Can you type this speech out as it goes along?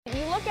If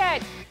you look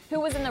at who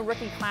was in the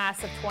rookie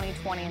class of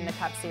 2020 in the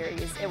Cup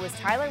Series, it was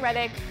Tyler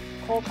Reddick,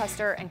 Cole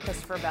Custer, and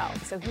Christopher Bell.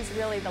 So he's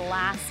really the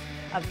last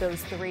of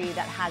those three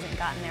that hasn't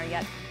gotten there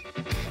yet.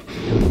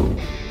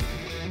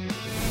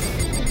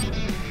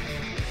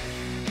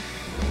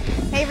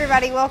 Hey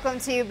everybody, welcome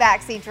to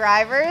Backseat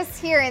Drivers.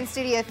 Here in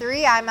Studio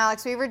 3, I'm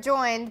Alex Weaver,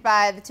 joined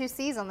by the two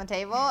C's on the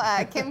table,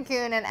 Kim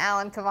Kuhn and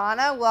Alan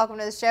Cavana. Welcome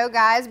to the show,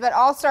 guys. But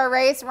All-Star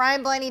race,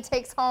 Ryan Blaney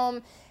takes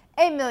home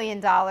 $1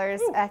 million,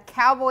 a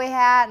cowboy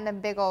hat, and a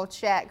big old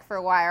check for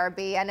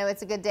YRB. I know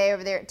it's a good day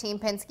over there at Team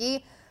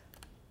Penske.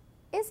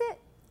 Is it?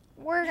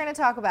 We're going to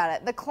talk about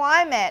it. The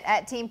climate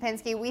at Team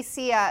Penske, we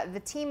see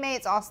the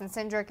teammates, Austin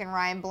Cindric and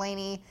Ryan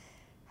Blaney,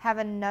 have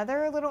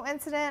another little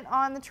incident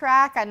on the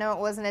track. I know it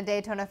wasn't a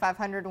Daytona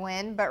 500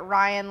 win, but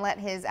Ryan let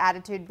his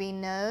attitude be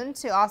known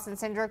to Austin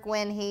Cindric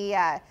when he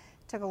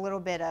took a little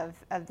bit of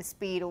the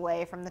speed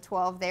away from the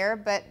 12 there.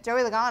 But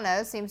Joey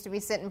Logano seems to be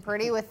sitting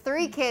pretty with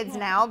 3 kids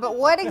now. But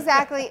what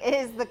exactly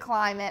is the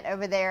climate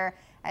over there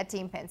at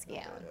Team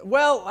Penske, Alan?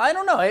 Well, I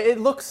don't know. It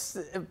looks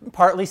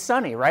partly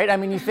sunny, right? I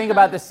mean, you think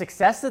about the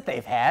success that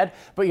they've had,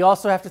 but you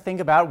also have to think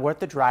about what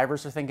the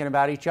drivers are thinking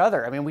about each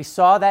other. I mean, we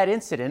saw that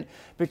incident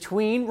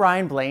between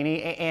Ryan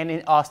Blaney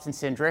and Austin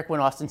Cindric when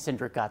Austin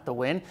Cindric got the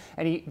win.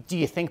 And do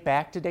you think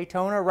back to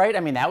Daytona, right? I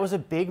mean, that was a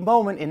big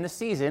moment in the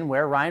season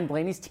where Ryan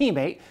Blaney's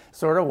teammate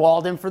sort of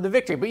walled him for the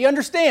victory. But you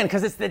understand,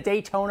 because it's the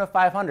Daytona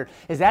 500.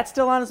 Is that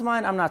still on his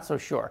mind? I'm not so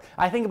sure.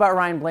 I think about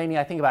Ryan Blaney.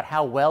 I think about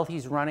how well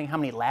he's running, how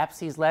many laps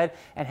he's led,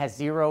 and has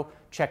 0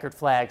 checkered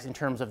flags in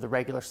terms of the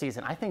regular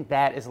season. I think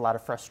that is a lot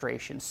of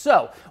frustration.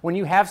 So when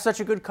you have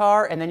such a good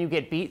car and then you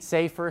get beat,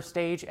 say, for a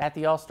stage at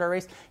the All-Star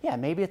race, yeah,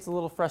 maybe it's a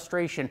little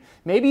frustration.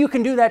 Maybe you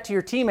can do that to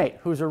your teammate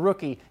who's a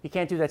rookie. You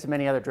can't do that to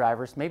many other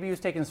drivers. Maybe he was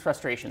taking his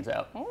frustrations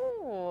out.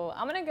 Ooh,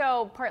 I'm going to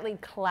go partly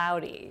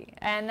cloudy,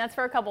 and that's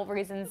for a couple of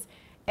reasons.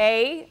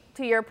 A,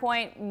 to your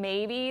point,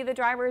 maybe the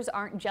drivers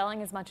aren't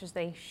gelling as much as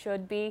they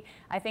should be.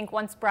 I think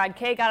once Brad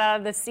Kay got out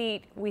of the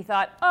seat, we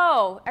thought,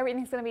 oh,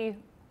 everything's going to be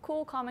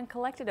cool, calm, and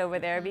collected over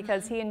there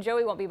because he and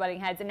Joey won't be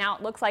butting heads. And now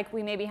it looks like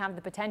we maybe have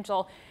the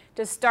potential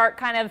to start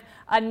kind of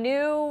a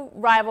new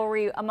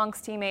rivalry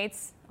amongst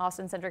teammates,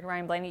 Austin Cindric and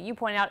Ryan Blaney, you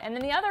pointed out. And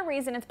then the other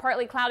reason it's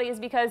partly cloudy is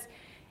because,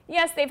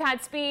 yes, they've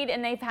had speed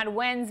and they've had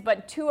wins,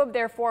 but 2 of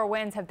their 4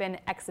 wins have been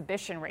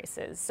exhibition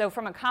races. So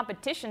from a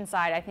competition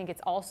side, I think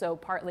it's also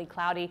partly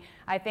cloudy.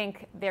 I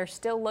think they're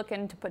still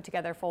looking to put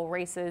together full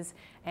races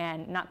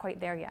and not quite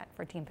there yet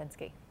for Team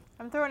Penske.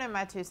 I'm throwing in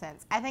my 2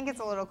 cents. I think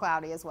it's a little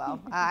cloudy as well.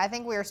 I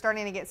think we are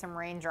starting to get some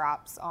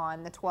raindrops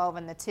on the 12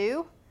 and the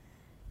 2.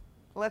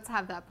 Let's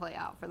have that play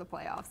out for the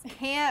playoffs.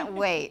 Can't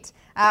wait.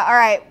 All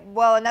right,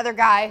 well, another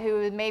guy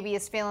who maybe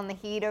is feeling the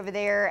heat over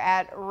there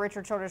at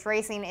Richard Childress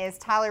Racing is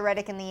Tyler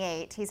Reddick in the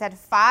 8. He's had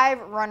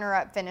 5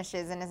 runner-up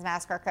finishes in his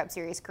NASCAR Cup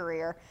Series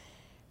career,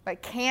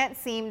 but can't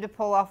seem to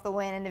pull off the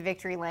win into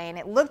victory lane.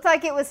 It looked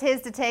like it was his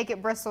to take at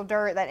Bristol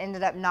Dirt. That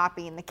ended up not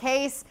being the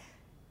case.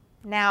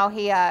 Now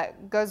he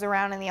goes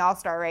around in the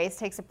All-Star race,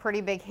 takes a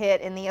pretty big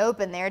hit in the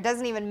open there,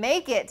 doesn't even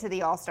make it to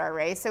the All-Star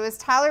race. So is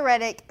Tyler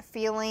Reddick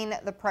feeling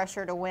the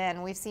pressure to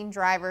win? We've seen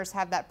drivers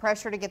have that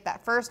pressure to get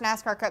that first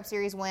NASCAR Cup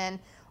Series win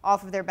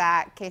off of their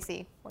back.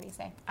 Casey, what do you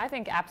say? I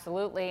think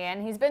absolutely,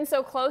 and he's been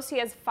so close. He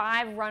has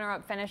 5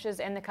 runner-up finishes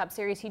in the Cup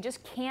Series. He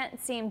just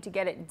can't seem to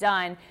get it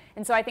done,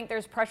 and so I think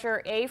there's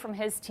pressure, A, from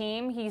his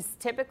team. He's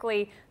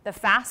typically the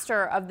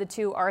faster of the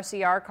 2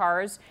 RCR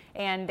cars,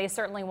 and they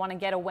certainly want to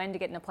get a win to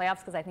get in the playoffs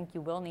because I think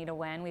you will need a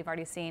win. We've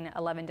already seen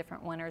 11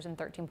 different winners in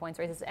 13 points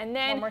races, and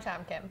then one more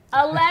time, Kim.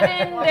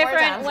 11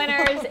 different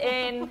winners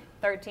in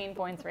 13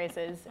 points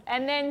races.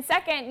 And then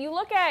second, you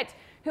look at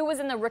who was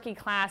in the rookie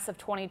class of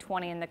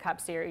 2020 in the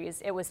Cup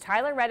Series. It was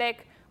Tyler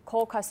Reddick,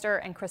 Cole Custer,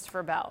 and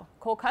Christopher Bell.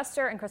 Cole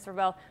Custer and Christopher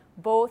Bell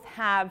both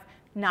have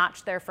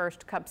notched their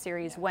first Cup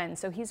Series win.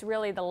 So he's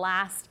really the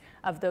last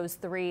of those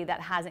 3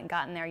 that hasn't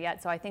gotten there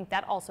yet. So I think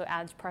that also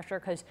adds pressure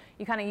because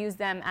you kind of use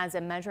them as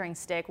a measuring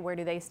stick. Where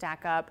do they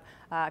stack up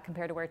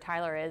compared to where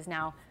Tyler is?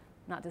 Now,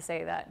 not to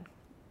say that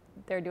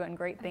they're doing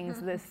great things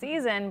this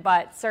season,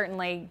 but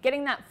certainly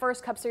getting that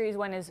first Cup Series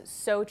win is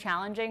so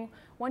challenging.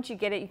 Once you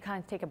get it, you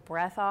kind of take a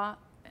breath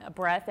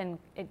and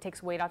it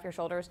takes weight off your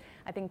shoulders.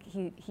 I think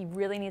he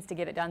really needs to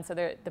get it done. So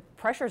the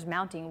pressure's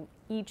mounting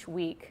each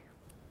week.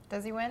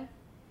 Does he win?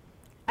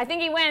 I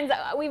think he wins.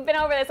 We've been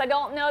over this. I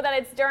don't know that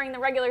it's during the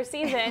regular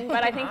season,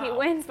 but I think he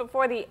wins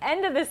before the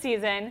end of the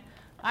season.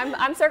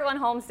 I'm circling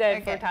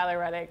Homestead for Tyler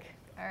Reddick.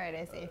 All right,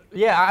 AC.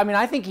 Yeah, I mean,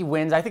 I think he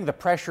wins. I think the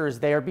pressure is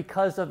there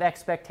because of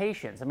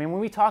expectations. I mean, when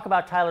we talk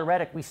about Tyler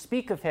Reddick, we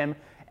speak of him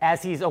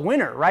as he's a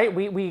winner, right?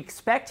 We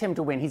expect him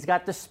to win. He's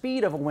got the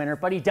speed of a winner,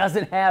 but he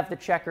doesn't have the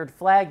checkered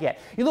flag yet.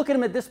 You look at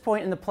him at this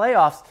point in the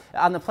playoffs,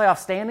 on the playoff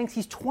standings,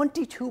 he's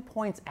 22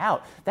 points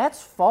out.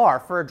 That's far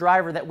for a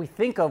driver that we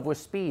think of with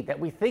speed, that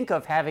we think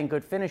of having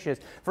good finishes.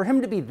 For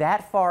him to be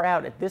that far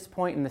out at this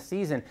point in the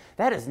season,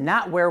 that is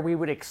not where we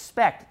would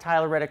expect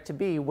Tyler Reddick to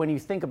be when you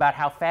think about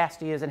how fast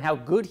he is and how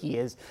good he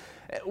is.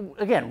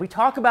 again, we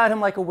talk about him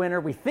like a winner.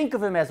 We think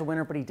of him as a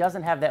winner, but he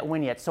doesn't have that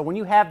win yet. So when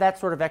you have that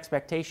sort of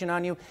expectation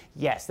on you,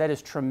 yes, that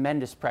is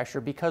tremendous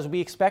pressure because we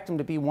expect him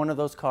to be one of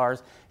those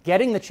cars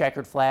getting the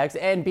checkered flags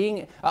and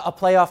being a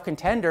playoff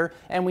contender.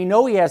 And we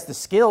know he has the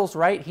skills,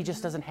 right? He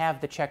just doesn't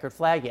have the checkered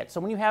flag yet. So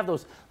when you have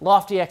those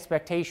lofty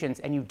expectations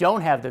and you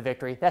don't have the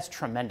victory, that's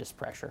tremendous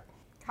pressure.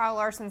 Kyle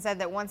Larson said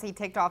that once he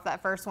ticked off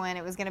that first win,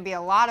 it was going to be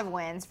a lot of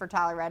wins for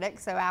Tyler Reddick.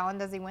 So, Alan,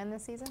 does he win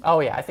this season? Oh,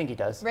 yeah, I think he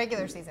does.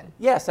 Regular season?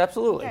 Yes,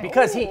 absolutely. Okay.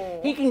 Because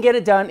he can get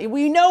it done.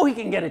 We know he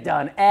can get it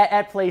done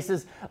at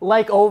places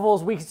like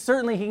ovals.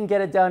 Certainly he can get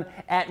it done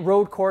at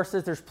road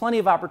courses. There's plenty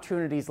of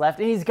opportunities left.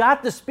 And he's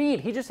got the speed.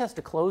 He just has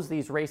to close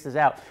these races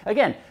out.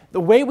 Again,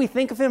 the way we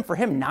think of him, for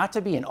him not to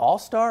be an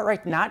all-star,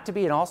 right? Not to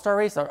be an all-star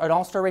race, or an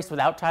all-star race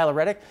without Tyler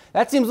Reddick,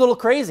 that seems a little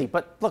crazy.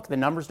 But look, the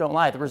numbers don't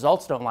lie. The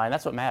results don't lie. And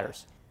that's what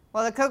matters.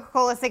 Well, the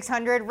Coca-Cola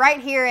 600 right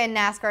here in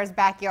NASCAR's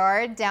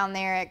backyard down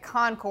there at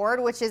Concord,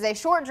 which is a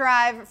short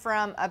drive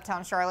from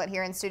Uptown Charlotte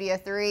here in Studio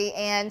 3.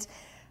 And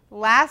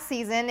last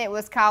season, it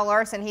was Kyle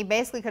Larson. He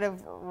basically could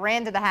have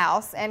ran to the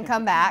house and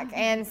come back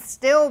and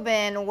still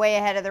been way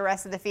ahead of the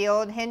rest of the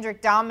field.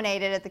 Hendrick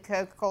dominated at the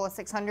Coca-Cola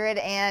 600,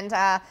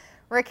 and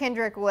Rick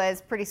Hendrick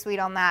was pretty sweet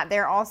on that.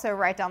 They're also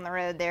right down the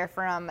road there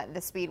from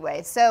the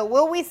Speedway. So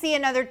will we see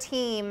another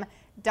team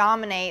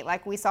dominate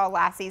like we saw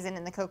last season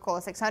in the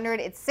Coca-Cola 600?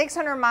 It's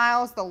 600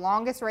 miles, the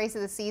longest race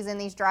of the season.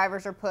 These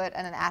drivers are put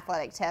in an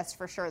athletic test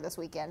for sure this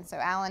weekend. So,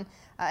 Alan,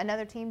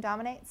 another team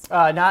dominates?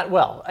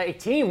 A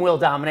team will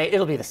dominate.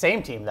 It'll be the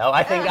same team, though.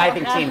 I think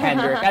Team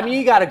Hendrick. I mean,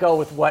 you got to go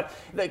with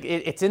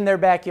it's in their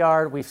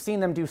backyard. We've seen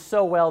them do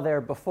so well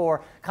there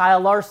before.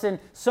 Kyle Larson,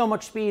 so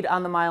much speed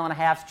on the mile and a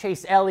half.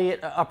 Chase Elliott,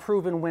 a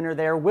proven winner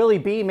there. Willie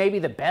B, maybe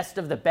the best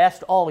of the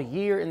best all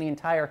year in the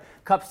entire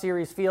Cup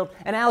Series field.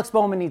 And Alex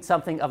Bowman needs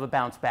something of a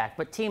bounce back.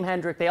 But Team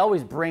Hendrick, they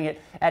always bring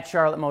it at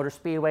Charlotte Motor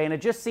Speedway. And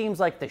it just seems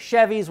like the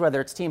Chevys, whether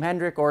it's Team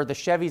Hendrick or the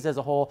Chevys as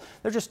a whole,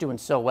 they're just doing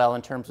so well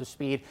in terms of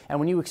speed. And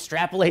when you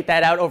extrapolate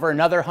that out over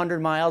another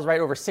 100 miles, right,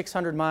 over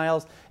 600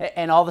 miles,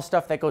 and all the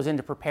stuff that goes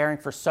into preparing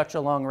for such a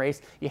long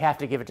race, you have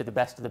to give it to the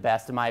best of the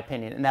best, in my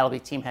opinion. And that'll be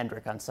Team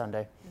Hendrick on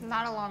Sunday.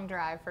 Not a long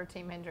drive for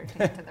Team Hendrick to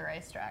get to the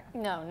racetrack.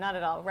 No, not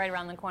at all. Right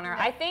around the corner.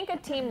 I think a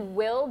team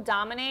will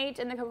dominate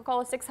in the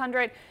Coca-Cola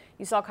 600.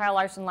 You saw Kyle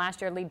Larson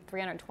last year lead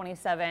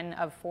 327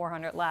 of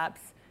 400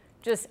 laps.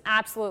 Just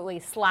absolutely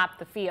slap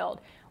the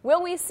field.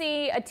 Will we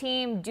see a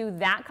team do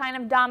that kind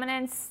of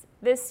dominance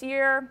this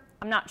year?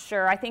 I'm not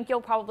sure. I think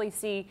you'll probably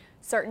see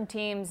certain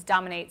teams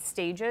dominate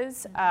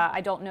stages.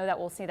 I don't know that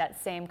we'll see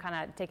that same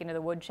kind of taken to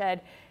the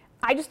woodshed.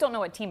 I just don't know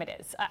what team it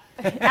is.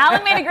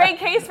 Alan made a great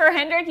case for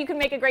Hendrick. You can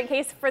make a great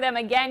case for them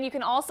again. You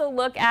can also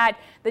look at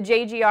the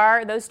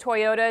JGR, those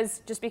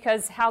Toyotas, just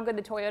because how good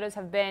the Toyotas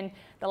have been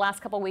the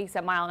last couple weeks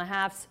at mile and a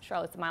half.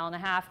 Charlotte's a mile and a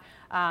half.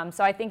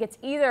 So I think it's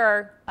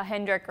either a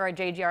Hendrick or a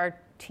JGR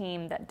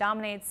team that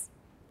dominates.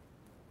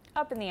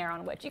 Up in the air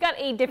on which. You got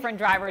 8 different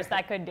drivers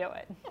that could do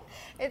it.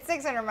 It's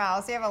 600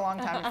 miles, so you have a long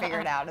time to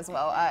figure it out as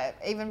well,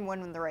 even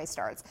when the race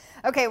starts.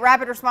 Okay,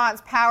 rapid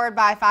response powered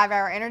by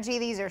 5-Hour Energy.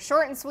 These are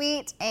short and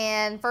sweet.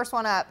 And first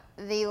one up,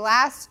 the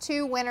last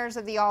 2 winners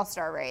of the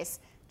All-Star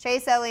race,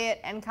 Chase Elliott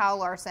and Kyle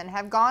Larson,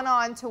 have gone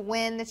on to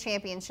win the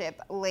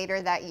championship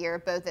later that year,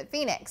 both at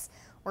Phoenix.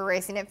 We're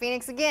racing at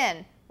Phoenix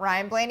again.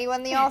 Ryan Blaney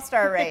won the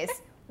All-Star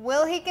race.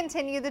 Will he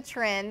continue the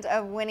trend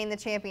of winning the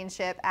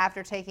championship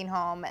after taking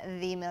home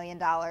the $1 million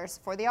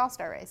for the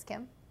All-Star race,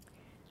 Kim?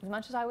 As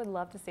much as I would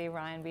love to see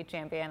Ryan be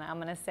champion,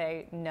 I'm going to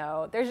say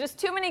no. There's just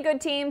too many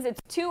good teams. It's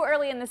too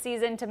early in the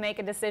season to make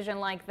a decision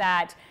like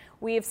that.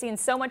 We have seen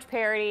so much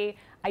parity.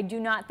 I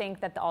do not think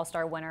that the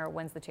All-Star winner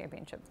wins the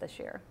championship this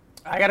year.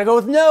 I got to go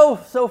with no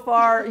so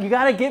far. You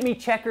got to get me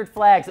checkered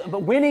flags.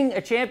 But winning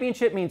a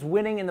championship means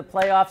winning in the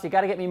playoffs. You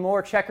got to get me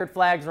more checkered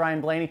flags,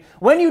 Ryan Blaney.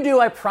 When you do,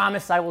 I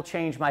promise I will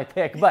change my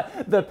pick.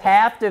 But the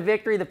path to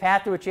victory, the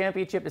path to a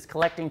championship is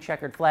collecting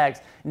checkered flags.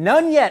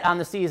 None yet on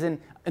the season,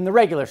 in the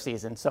regular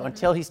season. So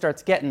until he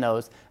starts getting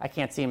those, I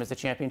can't see him as a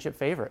championship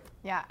favorite.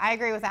 Yeah, I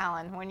agree with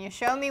Alan. When you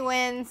show me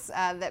wins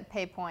that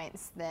pay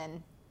points,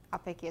 then I'll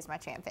pick you as my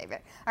champ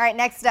favorite. All right,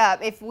 next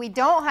up, if we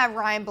don't have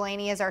Ryan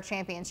Blaney as our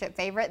championship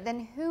favorite,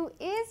 then who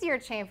is your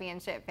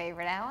championship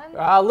favorite, Alan?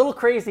 A little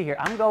crazy here.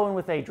 I'm going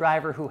with a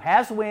driver who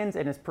has wins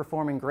and is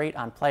performing great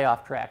on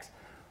playoff tracks.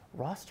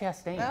 Ross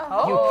Chastain.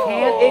 Oh. You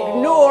can't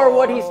ignore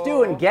what he's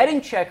doing.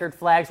 Getting checkered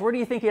flags. Where do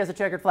you think he has a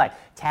checkered flag?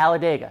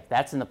 Talladega.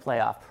 That's in the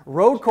playoff.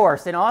 Road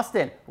course in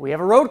Austin. We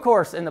have a road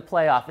course in the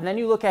playoff. And then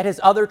you look at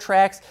his other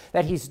tracks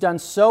that he's done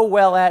so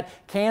well at.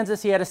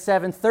 Kansas, he had a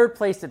 7th. 3rd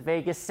place at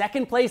Vegas.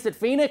 2nd place at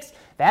Phoenix.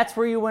 That's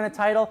where you win a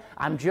title.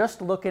 I'm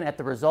just looking at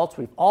the results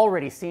we've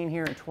already seen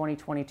here in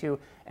 2022.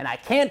 And I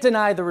can't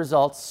deny the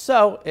results.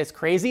 So, as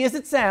crazy as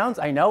it sounds,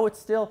 I know it's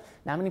still,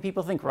 not many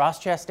people think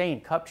Ross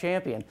Chastain, Cup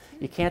champion.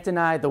 You can't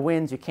deny the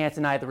wins. You can't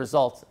deny the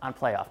results on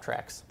playoff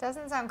tracks.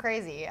 Doesn't sound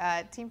crazy.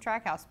 Team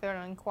Trackhouse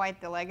building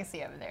quite the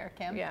legacy over there,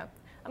 Kim. Yeah.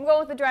 I'm going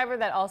with the driver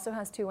that also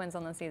has 2 wins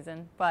on the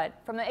season. But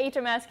from the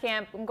HMS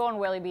camp, I'm going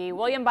Willie B.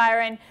 William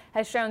Byron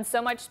has shown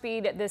so much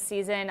speed this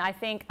season.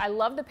 I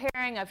love the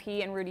pairing of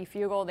he and Rudy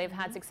Fugle. They've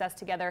had success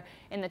together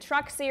in the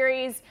Truck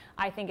Series.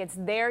 I think it's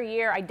their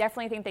year. I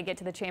definitely think they get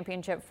to the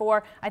championship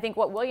 4. I think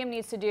what William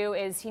needs to do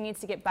is he needs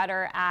to get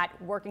better at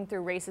working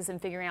through races and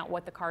figuring out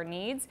what the car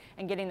needs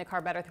and getting the car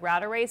better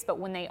throughout a race. But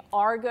when they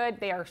are good,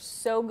 they are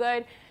so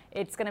good.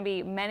 It's going to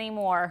be many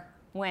more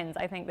wins,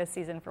 I think, this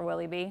season for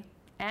Willie B.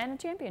 and a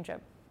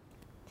championship.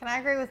 Can I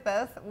agree with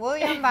both?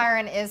 William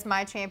Byron is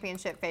my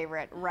championship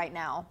favorite right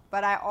now,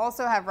 but I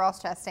also have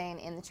Ross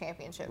Chastain in the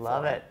championship.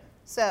 Love it.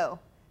 So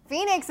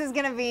Phoenix is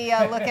going to be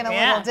looking a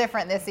little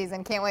different this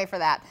season. Can't wait for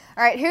that.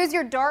 All right, who's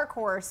your dark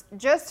horse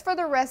just for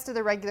the rest of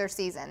the regular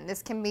season?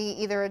 This can be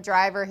either a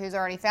driver who's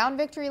already found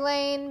victory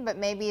lane, but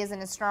maybe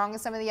isn't as strong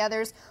as some of the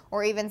others,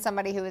 or even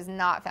somebody who has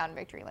not found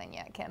victory lane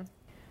yet. Kim?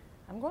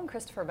 I'm going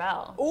Christopher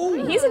Bell.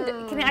 Ooh.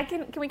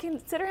 Can we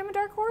consider him a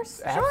dark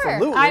horse?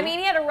 Absolutely. Sure. I mean,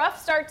 he had a rough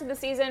start to the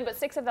season, but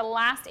 6 of the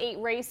last 8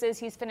 races,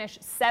 he's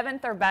finished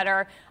 7th or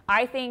better.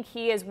 I think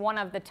he is one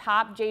of the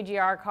top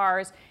JGR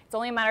cars. It's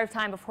only a matter of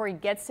time before he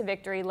gets to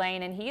victory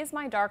lane, and he is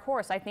my dark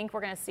horse. I think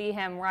we're going to see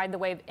him ride the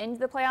wave into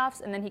the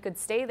playoffs, and then he could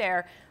stay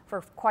there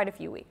for quite a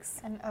few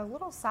weeks. And a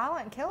little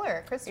silent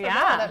killer, Christopher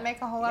Bell, that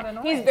make a whole lot of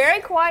noise. He's very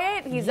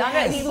quiet. He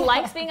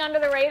likes being under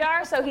the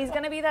radar, so he's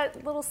going to be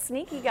that little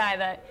sneaky guy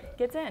that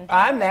gets in.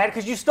 I'm mad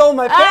because you stole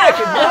my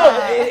pick. No,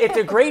 it's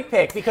a great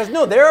pick because,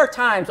 there are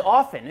times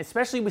often,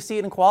 especially we see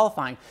it in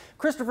qualifying,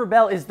 Christopher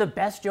Bell is the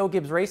best Joe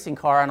Gibbs racing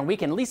car on a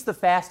weekend, at least the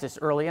fastest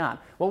early on.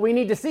 What we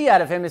need to see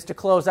out of him is to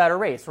close out a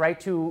race, right?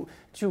 To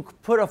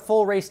put a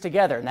full race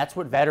together, and that's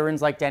what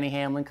veterans like Denny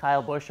Hamlin,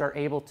 Kyle Busch are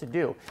able to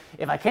do.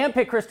 If I can't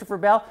pick Christopher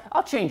Bell,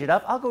 I'll change it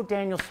up. I'll go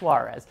Daniel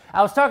Suarez.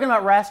 I was talking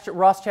about Ross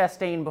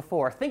Chastain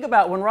before. Think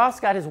about when Ross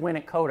got his win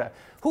at COTA.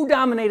 Who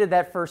dominated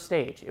that first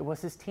stage? It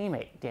was his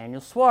teammate,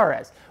 Daniel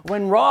Suarez.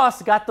 When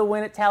Ross got the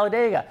win at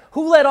Talladega,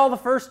 who led all the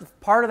first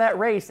part of that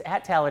race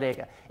at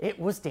Talladega? It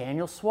was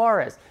Daniel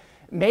Suarez.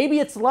 Maybe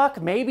it's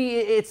luck, maybe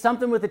it's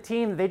something with the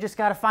team. They just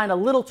got to find a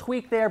little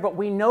tweak there, but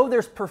we know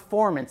there's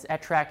performance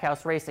at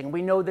Trackhouse Racing.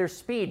 We know there's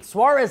speed.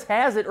 Suarez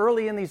has it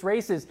early in these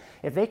races.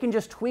 If they can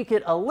just tweak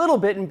it a little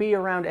bit and be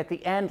around at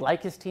the end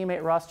like his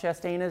teammate Ross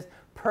Chastain is,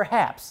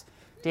 perhaps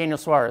Daniel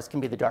Suarez can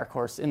be the dark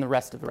horse in the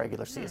rest of the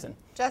regular season.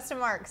 Justin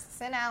Marks,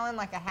 send Alan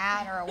like a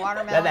hat or a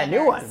watermelon that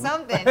new one.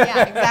 Something.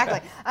 Yeah, exactly.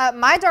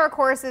 My dark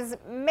horse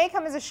may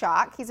come as a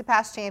shock. He's a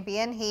past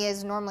champion. He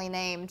is normally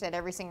named at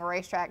every single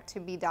racetrack to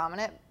be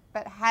dominant,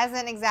 but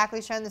hasn't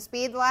exactly shown the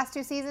speed the last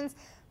 2 seasons.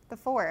 The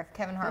 4th,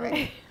 Kevin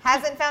Harvick.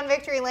 Hasn't found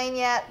victory lane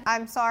yet.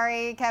 I'm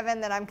sorry,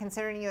 Kevin, that I'm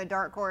considering you a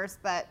dark horse,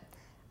 but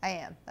I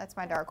am. That's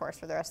my dark horse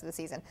for the rest of the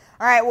season.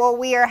 All right, well,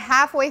 we are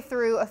halfway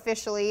through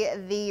officially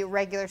the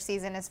regular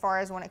season as far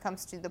as when it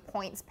comes to the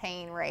points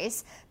paying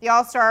race. The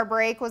All-Star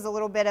break was a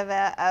little bit of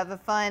a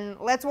fun,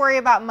 let's worry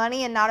about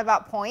money and not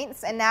about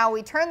points. And now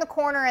we turn the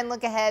corner and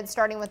look ahead,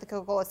 starting with the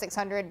Coca-Cola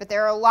 600, but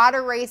there are a lot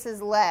of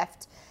races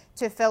left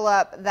to fill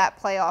up that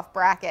playoff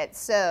bracket.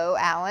 So,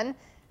 Alan,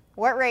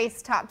 what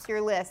race tops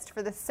your list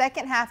for the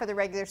second half of the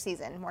regular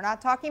season? We're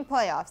not talking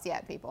playoffs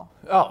yet, people.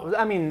 Oh,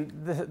 I mean,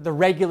 the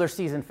regular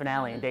season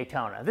finale in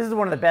Daytona. This is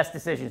one of the best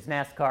decisions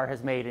NASCAR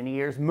has made in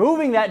years.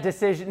 Moving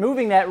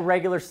that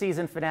regular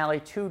season finale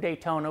to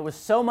Daytona was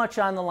so much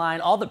on the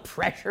line, all the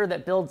pressure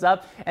that builds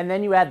up, and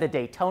then you add the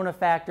Daytona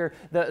factor,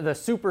 the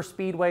super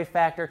speedway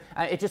factor.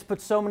 It just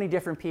puts so many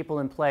different people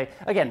in play.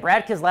 Again,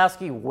 Brad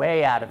Keselowski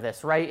way out of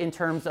this, right, in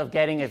terms of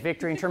getting a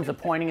victory, in terms of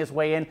pointing his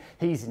way in.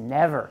 He's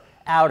never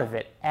out of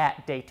it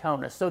at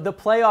Daytona. So the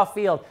playoff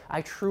field,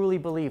 I truly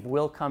believe,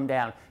 will come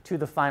down to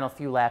the final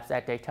few laps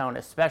at Daytona,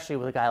 especially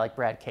with a guy like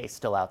Brad Case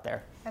still out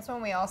there. That's when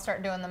we all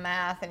start doing the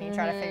math and you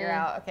try to figure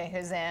out, okay,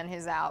 who's in,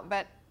 who's out.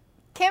 But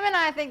Kim and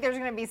I think there's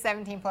going to be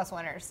 17-plus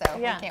winners, so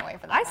we can't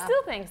wait for that. I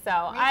still think so.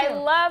 I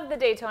love the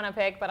Daytona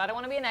pick, but I don't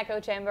want to be an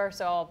echo chamber,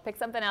 so I'll pick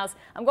something else.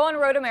 I'm going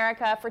Road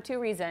America for 2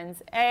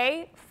 reasons.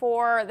 A,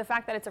 for the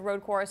fact that it's a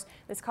road course.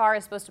 This car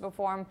is supposed to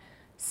perform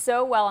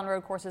so well on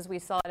road courses. We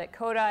saw it at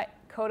COTA.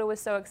 COTA was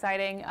so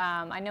exciting.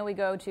 I know we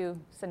go to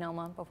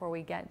Sonoma before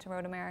we get to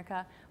Road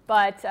America,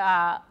 but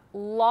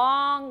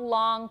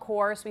long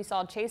course. We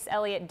saw Chase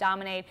Elliott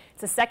dominate.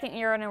 It's the 2nd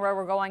year in a row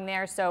we're going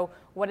there, so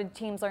what did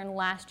teams learn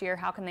last year?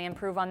 How can they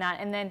improve on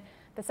that? And then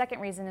the second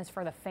reason is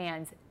for the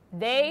fans.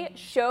 They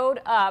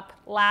showed up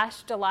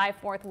last July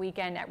 4th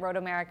weekend at Road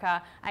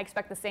America. I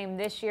expect the same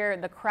this year.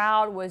 The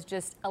crowd was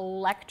just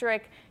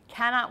electric.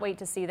 Cannot wait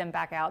to see them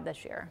back out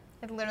this year.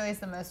 It literally is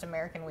the most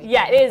American weekend.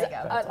 Yeah, it is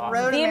awesome.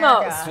 Road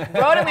America.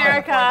 Road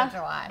America. 4th of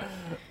July.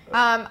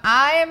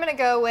 I am going to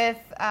go with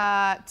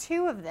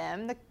 2 of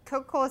them. The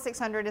Coca-Cola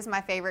 600 is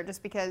my favorite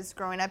just because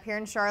growing up here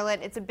in Charlotte,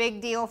 it's a big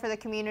deal for the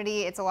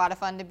community. It's a lot of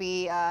fun to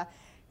be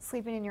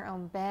sleeping in your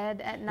own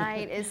bed at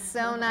night is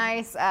so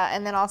nice.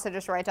 And then also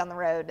just right down the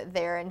road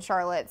there in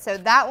Charlotte. So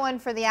that one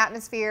for the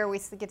atmosphere, we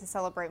get to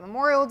celebrate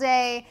Memorial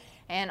Day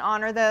and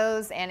honor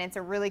those, and it's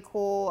a really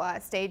cool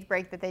stage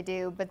break that they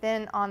do. But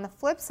then on the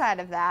flip side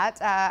of that,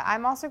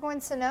 I'm also going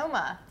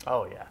Sonoma.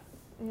 Oh, yeah.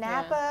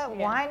 Napa,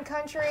 wine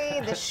country.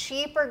 The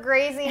sheep are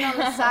grazing on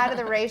the side of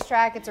the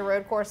racetrack. It's a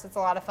road course. It's a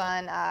lot of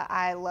fun.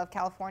 I love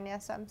California,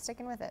 so I'm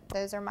sticking with it.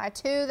 Those are my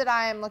two that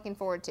I am looking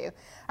forward to. All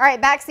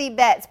right, backseat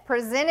bets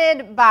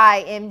presented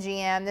by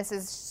MGM. This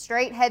is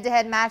straight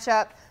head-to-head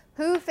matchup.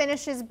 Who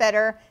finishes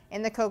better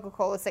in the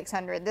Coca-Cola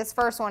 600? This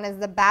first one is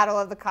the Battle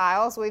of the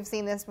Kyles. We've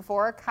seen this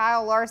before.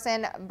 Kyle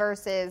Larson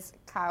versus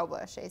Kyle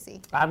Busch.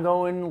 AC. I'm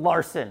going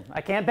Larson. I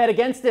can't bet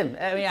against him.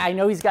 I mean, I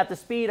know he's got the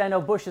speed. I know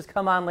Busch has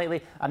come on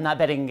lately. I'm not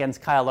betting against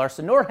Kyle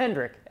Larson nor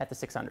Hendrick at the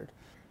 600.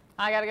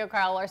 I got to go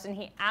Kyle Larson.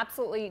 He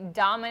absolutely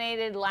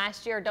dominated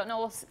last year. Don't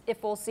know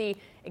if we'll see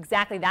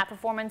exactly that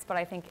performance, but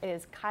I think it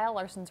is Kyle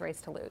Larson's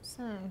race to lose.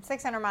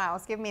 600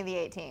 miles. Give me the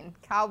 18.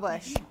 Kyle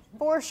Busch,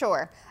 for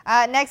sure.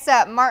 Next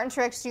up, Martin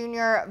Truex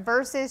Jr.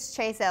 versus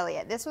Chase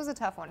Elliott. This was a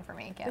tough one for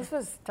me, Kim. This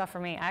was tough for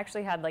me. I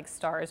actually had like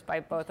stars by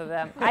both of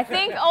them. I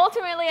think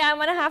ultimately I'm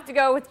going to have to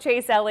go with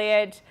Chase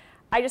Elliott.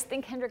 I just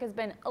think Hendrick has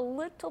been a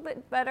little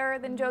bit better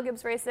than Joe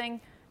Gibbs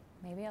Racing.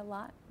 Maybe a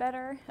lot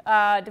better,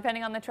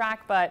 depending on the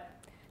track, but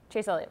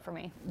Chase Elliott for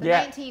me. The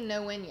 19,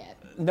 no win yet.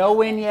 No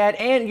win yet,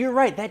 and you're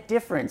right, that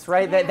difference,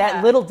 right? Yeah.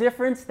 That little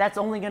difference, that's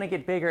only going to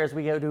get bigger as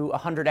we go to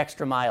 100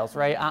 extra miles,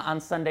 right,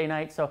 on Sunday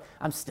night. So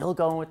I'm still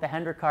going with the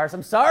Hendrick cars.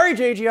 I'm sorry,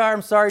 JGR.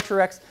 I'm sorry,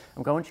 Truex.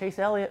 I'm going Chase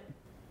Elliott.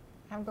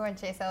 I'm going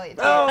Chase Elliott,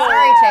 too.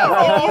 Sorry,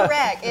 Chase. If you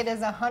wreck, it is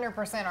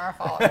 100% our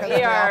fault because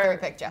we all three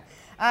picked you.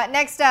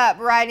 Next up,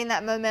 riding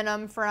that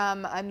momentum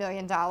from $1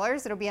 million.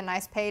 It'll be a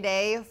nice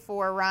payday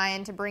for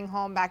Ryan to bring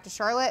home back to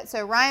Charlotte.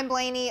 So Ryan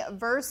Blaney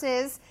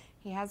versus...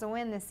 He has a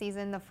win this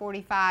season, the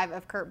 45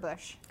 of Kurt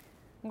Busch.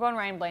 I'm going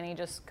Ryan Blaney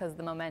just because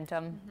the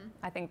momentum.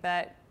 I think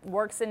that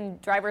works in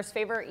drivers'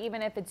 favor,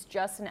 even if it's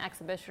just an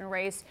exhibition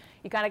race.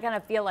 You gotta kind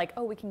of feel like,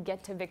 oh, we can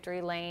get to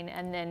victory lane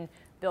and then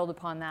build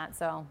upon that.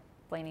 So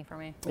Blaney for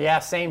me. Yeah,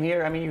 same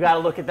here. I mean, you got to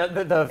look at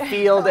the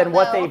field and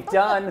what they've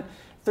done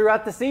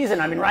throughout the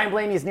season. I mean, Ryan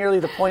Blaney is nearly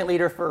the point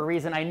leader for a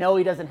reason. I know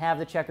he doesn't have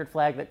the checkered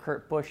flag that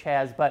Kurt Busch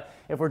has, but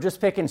if we're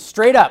just picking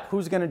straight up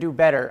who's going to do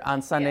better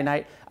on Sunday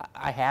night,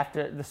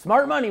 the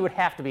smart money would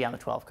have to be on the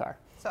 12 car.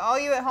 So all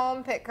you at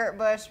home pick Kurt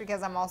Busch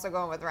because I'm also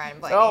going with Ryan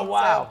Blaney. Oh,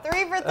 wow. So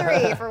 3 for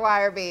 3 for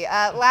YRB.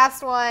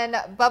 Last one,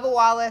 Bubba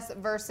Wallace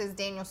versus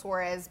Daniel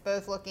Suarez,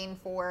 both looking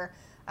for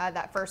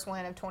that first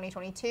win of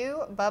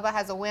 2022. Bubba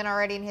has a win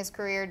already in his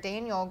career.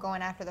 Daniel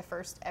going after the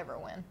first ever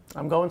win.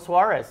 I'm going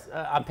Suarez.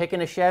 I'm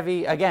picking a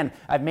Chevy. Again,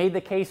 I've made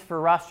the case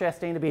for Ross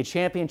Chastain to be a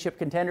championship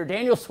contender.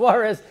 Daniel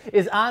Suarez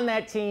is on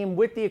that team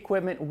with the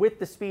equipment, with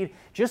the speed.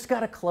 Just got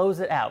to close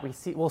it out.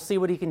 We'll see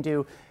what he can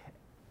do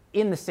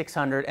in the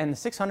 600, and the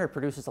 600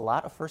 produces a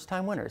lot of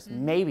first-time winners.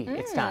 Maybe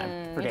it's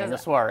time for Daniel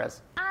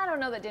Suarez. I don't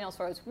know that Daniel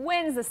Suarez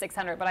wins the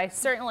 600, but I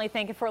certainly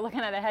think if we're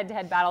looking at a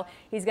head-to-head battle,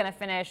 he's going to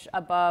finish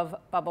above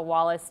Bubba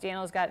Wallace.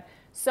 Daniel's got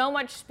so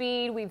much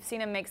speed. We've seen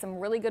him make some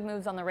really good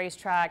moves on the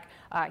racetrack.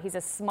 He's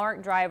a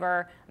smart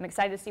driver. I'm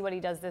excited to see what he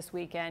does this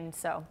weekend,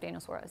 so Daniel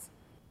Suarez.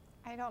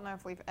 I don't know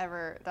if we've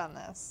ever done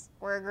this.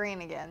 We're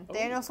agreeing again.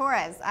 Daniel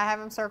Suarez, I have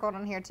him circled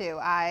on here too.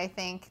 I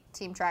think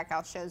Team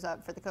Trackhouse shows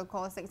up for the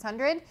Coca-Cola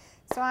 600,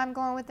 so I'm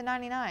going with the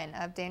 99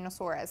 of Daniel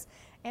Suarez.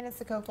 And it's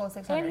the Coca-Cola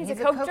 600. And he's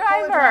a Coke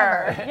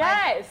driver.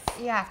 Yes.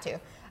 You have to.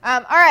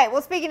 All right,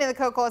 well, speaking of the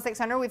Coca-Cola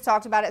 600, we've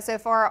talked about it so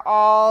far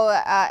all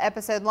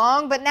episode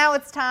long, but now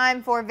it's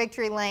time for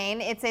Victory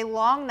Lane. It's a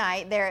long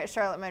night there at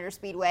Charlotte Motor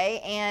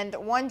Speedway, and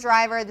one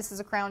driver, this is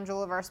a crown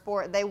jewel of our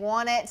sport, they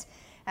won it.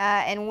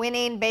 And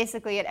winning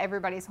basically at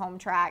everybody's home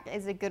track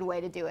is a good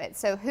way to do it.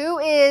 So who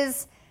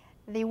is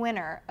the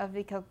winner of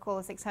the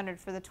Coca-Cola 600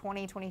 for the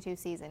 2022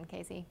 season,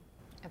 Casey?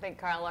 I think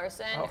Kyle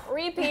Larson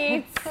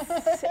repeats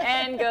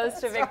and goes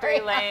to victory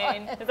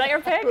lane. Is that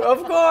your pick?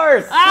 Of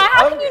course.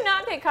 How can you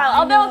not pick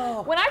Kyle?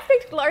 Although when I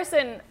picked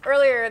Larson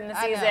earlier in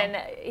the season,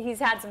 he's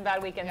had some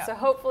bad weekends. So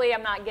hopefully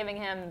I'm not giving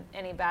him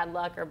any bad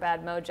luck or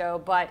bad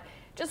mojo. But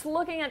just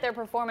looking at their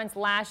performance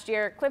last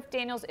year, Cliff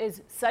Daniels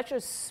is such a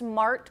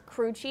smart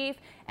crew chief,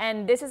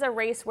 and this is a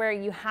race where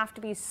you have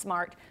to be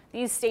smart.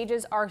 These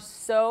stages are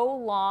so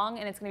long,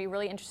 and it's going to be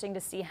really interesting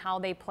to see how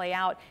they play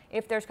out,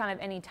 if there's kind of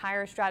any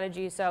tire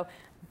strategy. So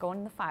I'm going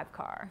in the 5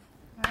 car.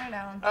 I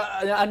know.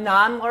 A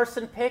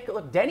non-Larson pick?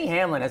 Look, Denny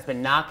Hamlin has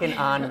been knocking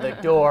on the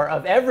door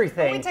of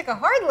everything. We took a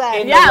hard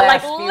leg. Yeah,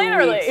 like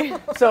literally.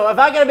 So if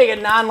I got to make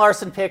a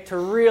non-Larson pick to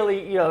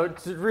really,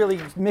 to really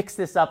mix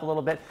this up a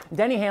little bit,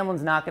 Denny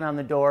Hamlin's knocking on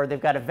the door.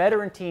 They've got a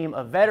veteran team,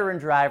 a veteran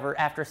driver.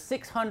 After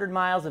 600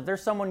 miles, if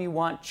there's someone you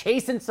want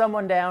chasing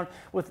someone down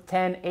with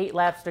 8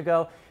 laps to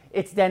go,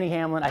 it's Denny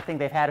Hamlin. I think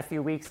they've had a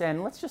few weeks,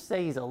 and let's just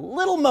say he's a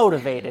little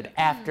motivated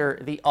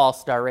after the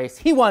All-Star race.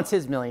 He wants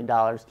his $1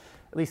 million.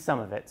 At least some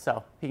of it,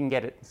 so he can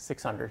get it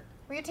 600.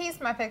 Well, you teased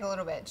my pick a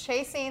little bit.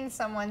 Chasing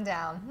someone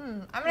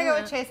down. I'm going to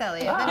go with Chase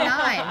Elliott, the 9.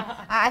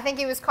 I think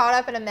he was caught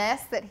up in a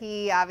mess that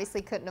he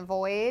obviously couldn't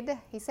avoid.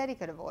 He said he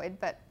could avoid,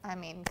 but, I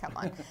mean, come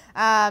on.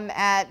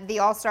 At the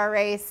All-Star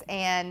race,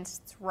 and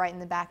it's right in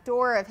the back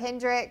door of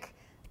Hendrick.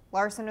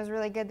 Larson was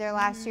really good there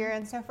last year,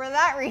 and so for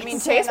that reason, I mean,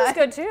 Chase was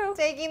good too.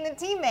 Taking the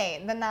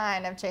teammate, the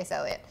 9 of Chase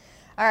Elliott.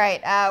 All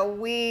right,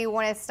 we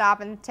want to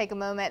stop and take a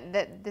moment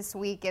that this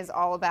week is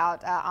all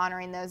about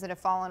honoring those that have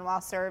fallen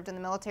while served in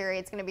the military.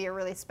 It's going to be a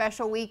really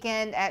special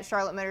weekend at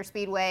Charlotte Motor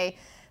Speedway.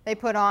 They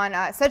put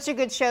on such a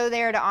good show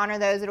there to honor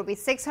those. It'll be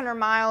 600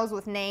 miles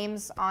with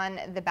names on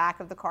the back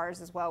of the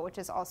cars as well, which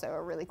is also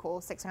a really cool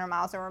 600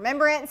 miles of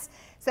remembrance.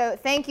 So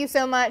thank you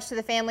so much to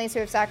the families who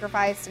have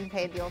sacrificed and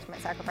paid the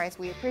ultimate sacrifice.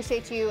 We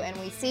appreciate you and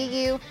we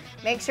see you.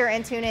 Make sure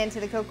and tune in to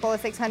the Coca-Cola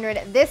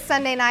 600 this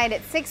Sunday night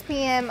at 6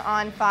 p.m.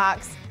 on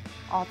Fox.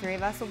 All three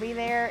of us will be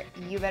there.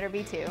 You better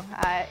be too.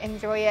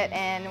 Enjoy it,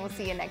 and we'll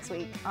see you next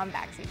week on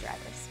Backseat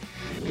Drivers.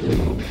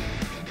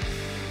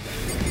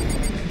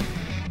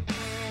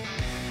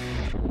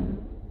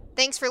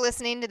 Thanks for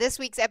listening to this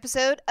week's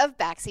episode of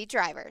Backseat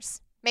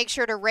Drivers. Make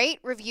sure to rate,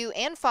 review,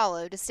 and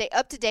follow to stay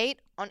up to date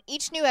on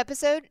each new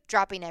episode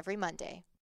dropping every Monday.